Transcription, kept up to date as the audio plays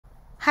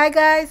Hi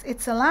guys,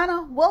 it's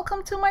Alana.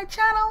 Welcome to my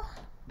channel.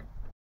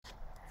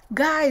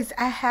 Guys,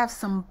 I have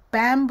some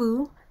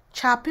bamboo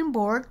chopping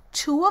board,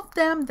 two of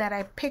them that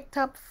I picked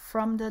up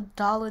from the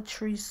Dollar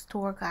Tree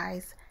store,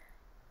 guys.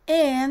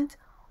 And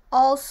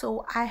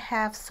also I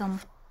have some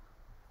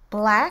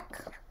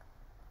black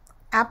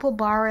apple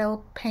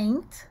barrel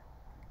paint,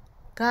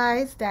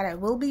 guys, that I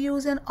will be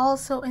using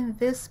also in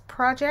this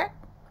project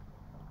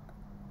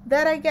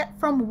that I get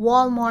from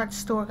Walmart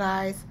store,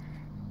 guys.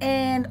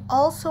 And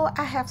also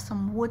I have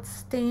some wood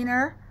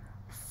stainer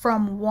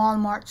from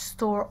Walmart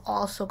store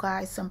also,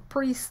 guys, some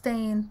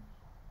pre-stained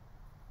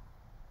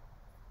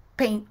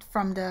paint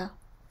from the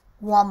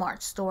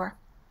Walmart store.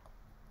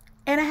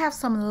 And I have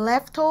some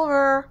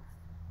leftover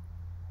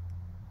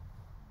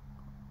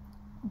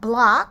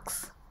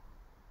blocks,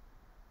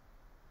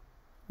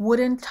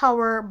 wooden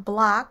tower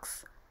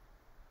blocks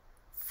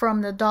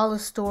from the dollar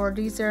store.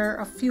 These are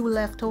a few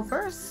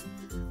leftovers,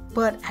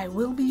 but I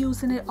will be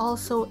using it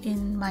also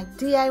in my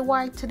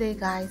DIY today,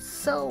 guys.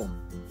 So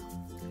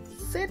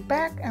sit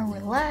back and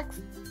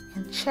relax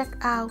and check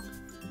out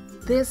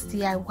this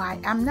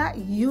DIY. I'm not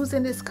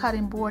using this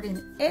cutting board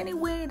in any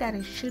way that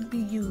it should be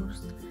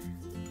used.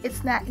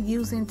 It's not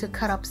using to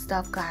cut up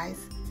stuff,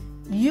 guys.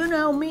 You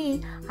know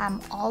me,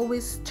 I'm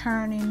always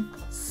turning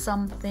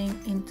something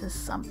into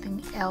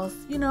something else,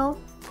 you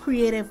know,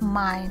 creative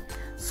mind.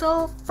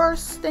 So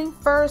first thing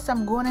first,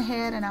 I'm going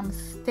ahead and I'm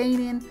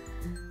staining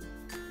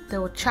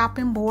the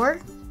chopping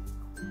board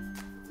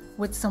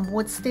with some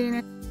wood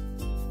stainer.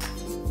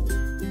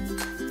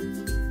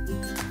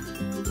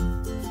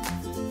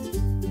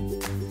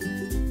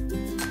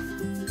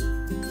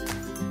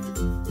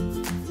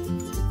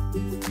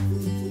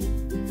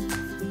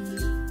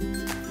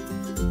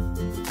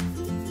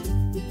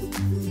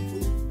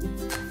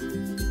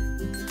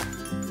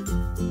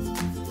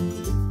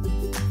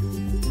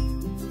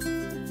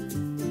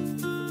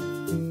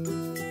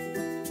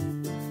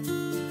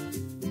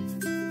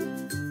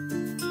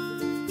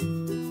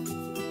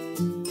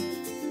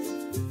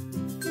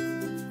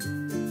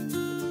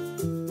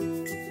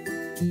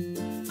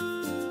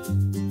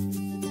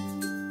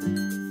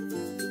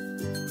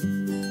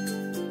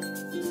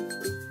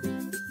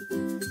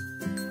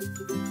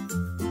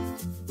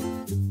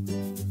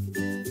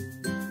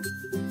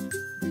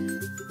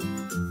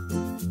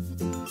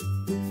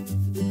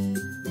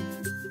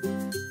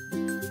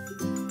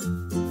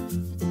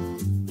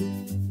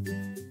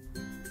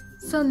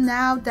 So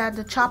now that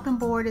the chopping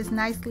board is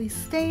nicely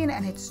stained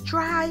and it's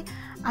dry,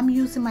 I'm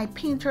using my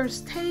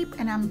painter's tape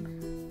and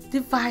I'm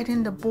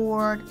dividing the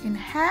board in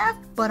half,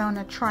 but on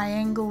a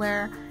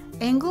triangular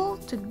angle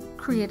to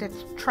create a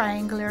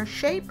triangular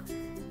shape.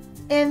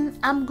 And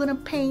I'm gonna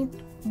paint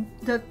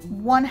the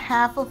one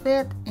half of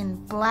it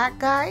in black,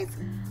 guys.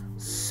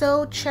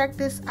 So check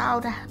this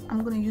out.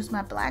 I'm gonna use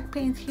my black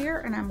paint here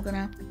and I'm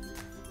gonna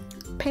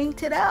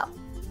paint it up.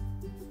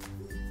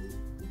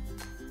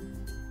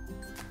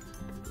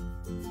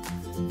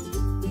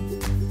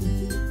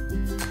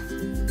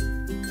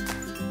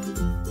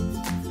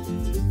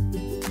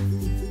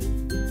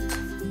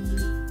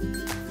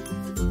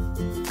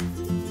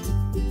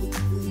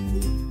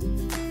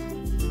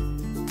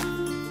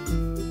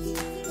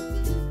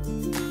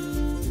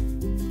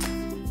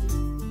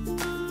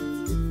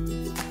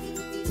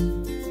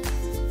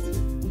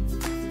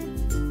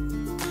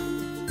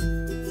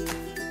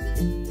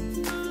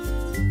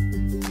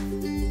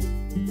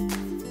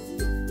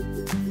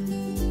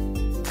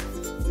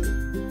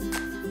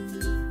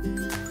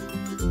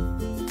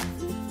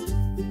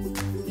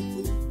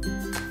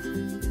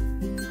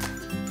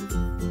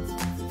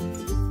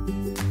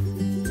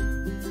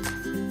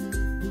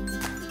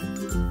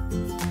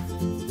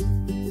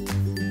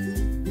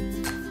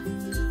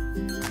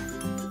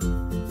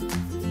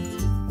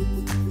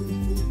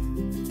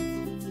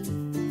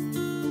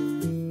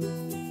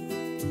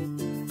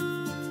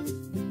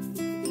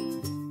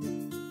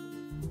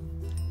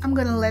 I'm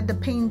gonna let the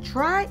paint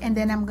dry and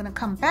then I'm gonna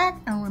come back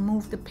and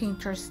remove the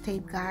painter's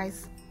tape,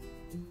 guys.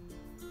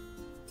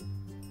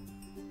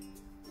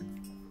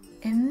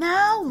 And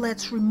now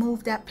let's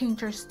remove that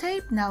painter's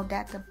tape now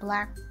that the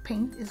black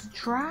paint is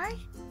dry.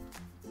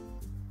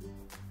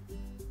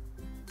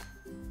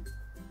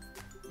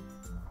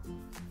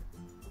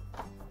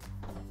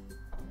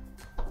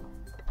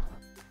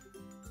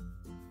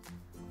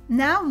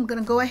 Now I'm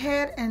gonna go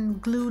ahead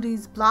and glue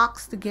these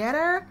blocks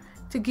together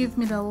to give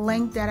me the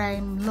length that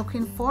I'm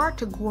looking for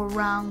to go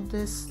around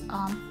this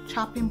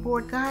chopping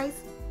board,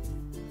 guys.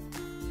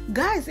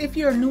 Guys, if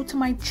you're new to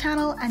my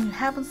channel and you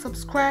haven't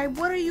subscribed,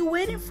 what are you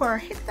waiting for?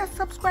 Hit that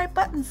subscribe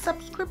button.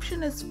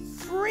 Subscription is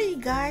free,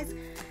 guys.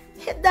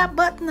 Hit that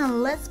button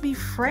and let's be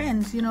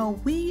friends. You know,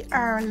 we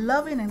are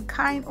loving and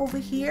kind over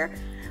here.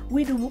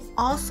 We do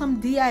awesome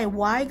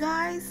DIY,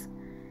 guys.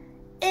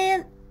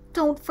 And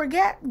don't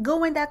forget,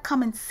 go in that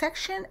comment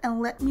section and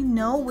let me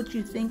know what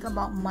you think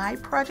about my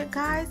project,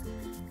 guys.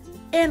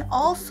 And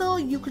also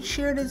you could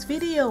share this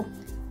video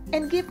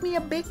and give me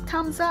a big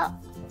thumbs up.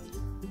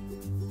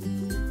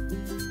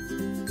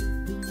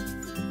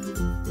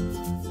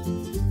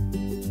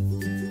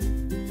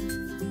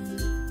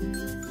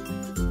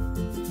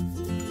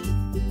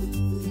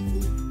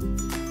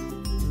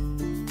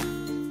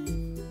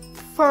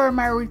 for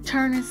my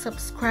returning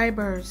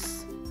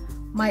subscribers,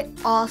 my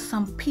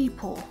awesome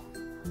people,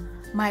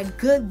 my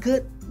good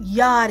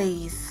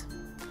yachties,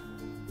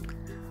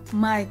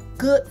 my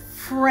good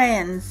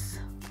friends,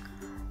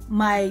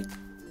 my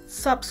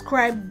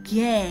subscribe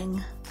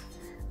gang.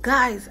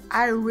 Guys,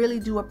 I really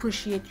do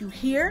appreciate you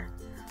here,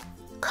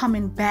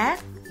 coming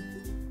back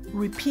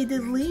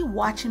repeatedly,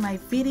 watching my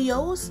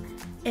videos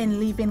and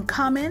leaving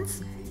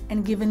comments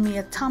and giving me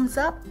a thumbs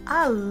up.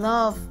 I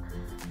love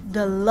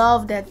the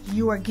love that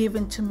you are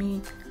giving to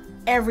me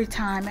every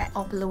time I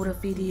upload a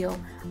video.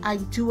 I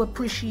do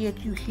appreciate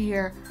you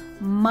here.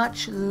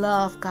 Much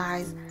love,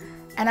 guys.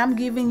 And I'm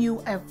giving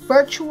you a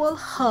virtual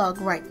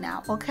hug right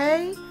now,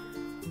 okay?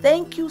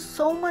 Thank you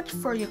so much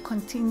for your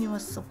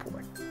continuous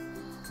support.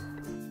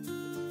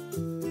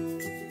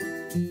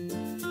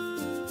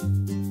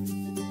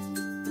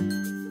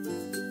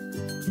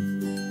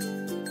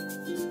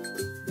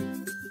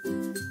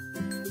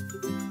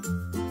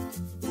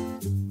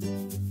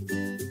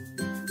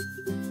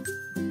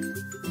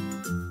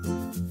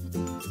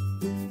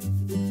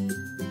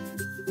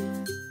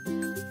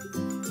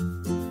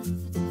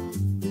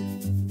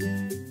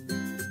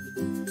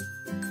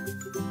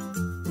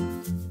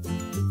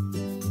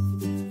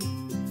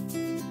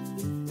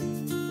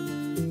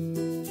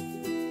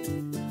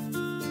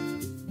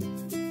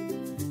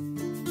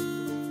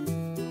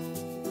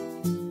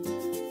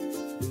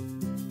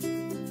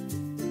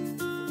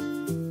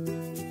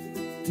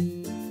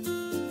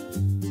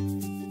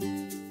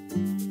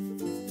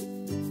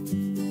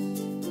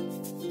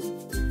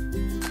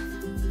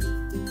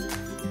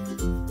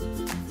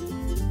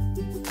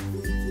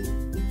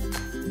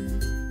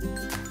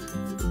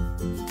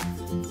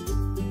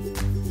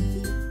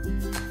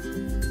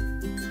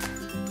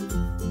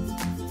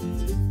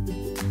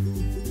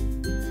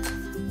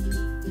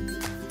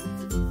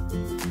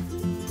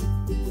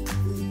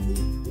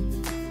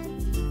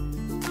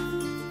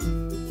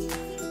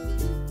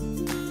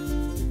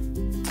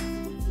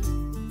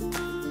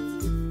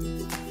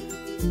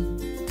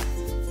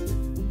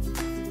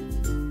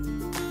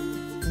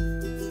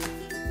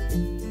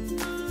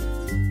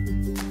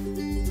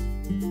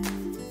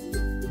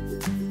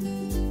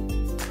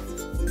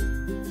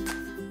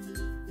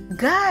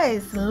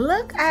 Guys,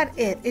 look at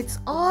it. It's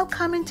all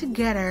coming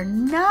together.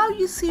 Now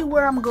you see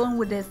where I'm going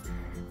with this.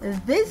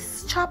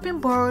 This chopping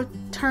board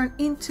turned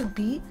into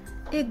be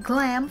a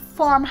glam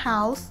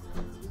farmhouse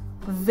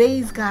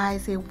vase,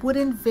 guys, a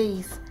wooden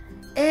vase.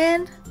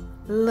 And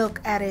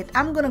look at it.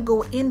 I'm gonna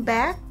go in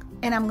back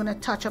and I'm gonna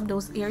touch up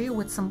those areas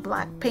with some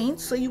black paint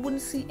so you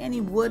wouldn't see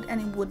any wood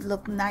and it would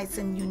look nice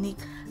and unique.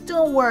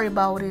 Don't worry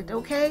about it,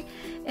 okay?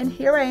 And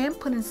here I am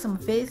putting some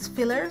vase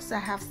fillers. I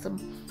have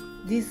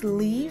these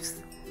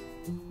leaves,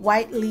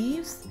 white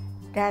leaves,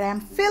 that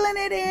I'm filling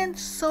it in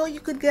so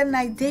you could get an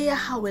idea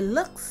how it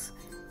looks.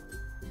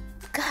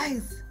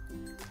 Guys,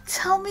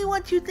 tell me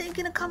what you think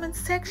in the comment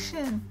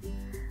section.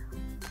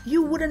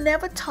 You would have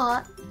never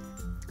thought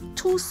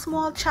 2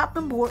 small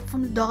chopping board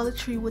from the Dollar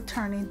Tree would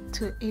turn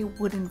into a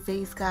wooden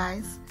vase,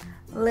 guys.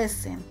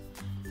 Listen,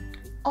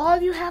 all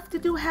you have to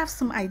do, have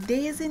some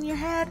ideas in your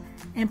head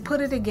and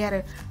put it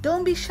together.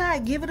 Don't be shy,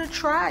 give it a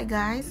try,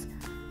 guys.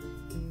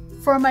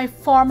 For my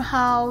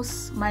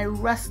farmhouse, my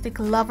rustic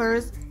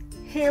lovers,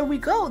 here we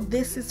go.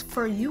 This is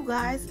for you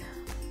guys.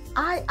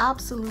 I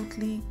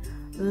absolutely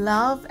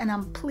love and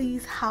I'm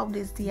pleased how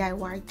this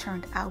DIY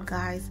turned out,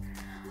 guys.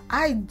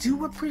 I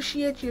do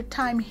appreciate your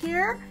time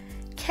here.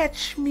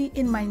 Catch me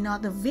in my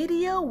another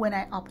video when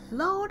I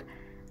upload.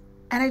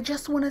 And I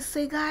just want to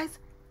say, guys,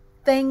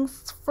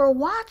 thanks for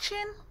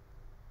watching.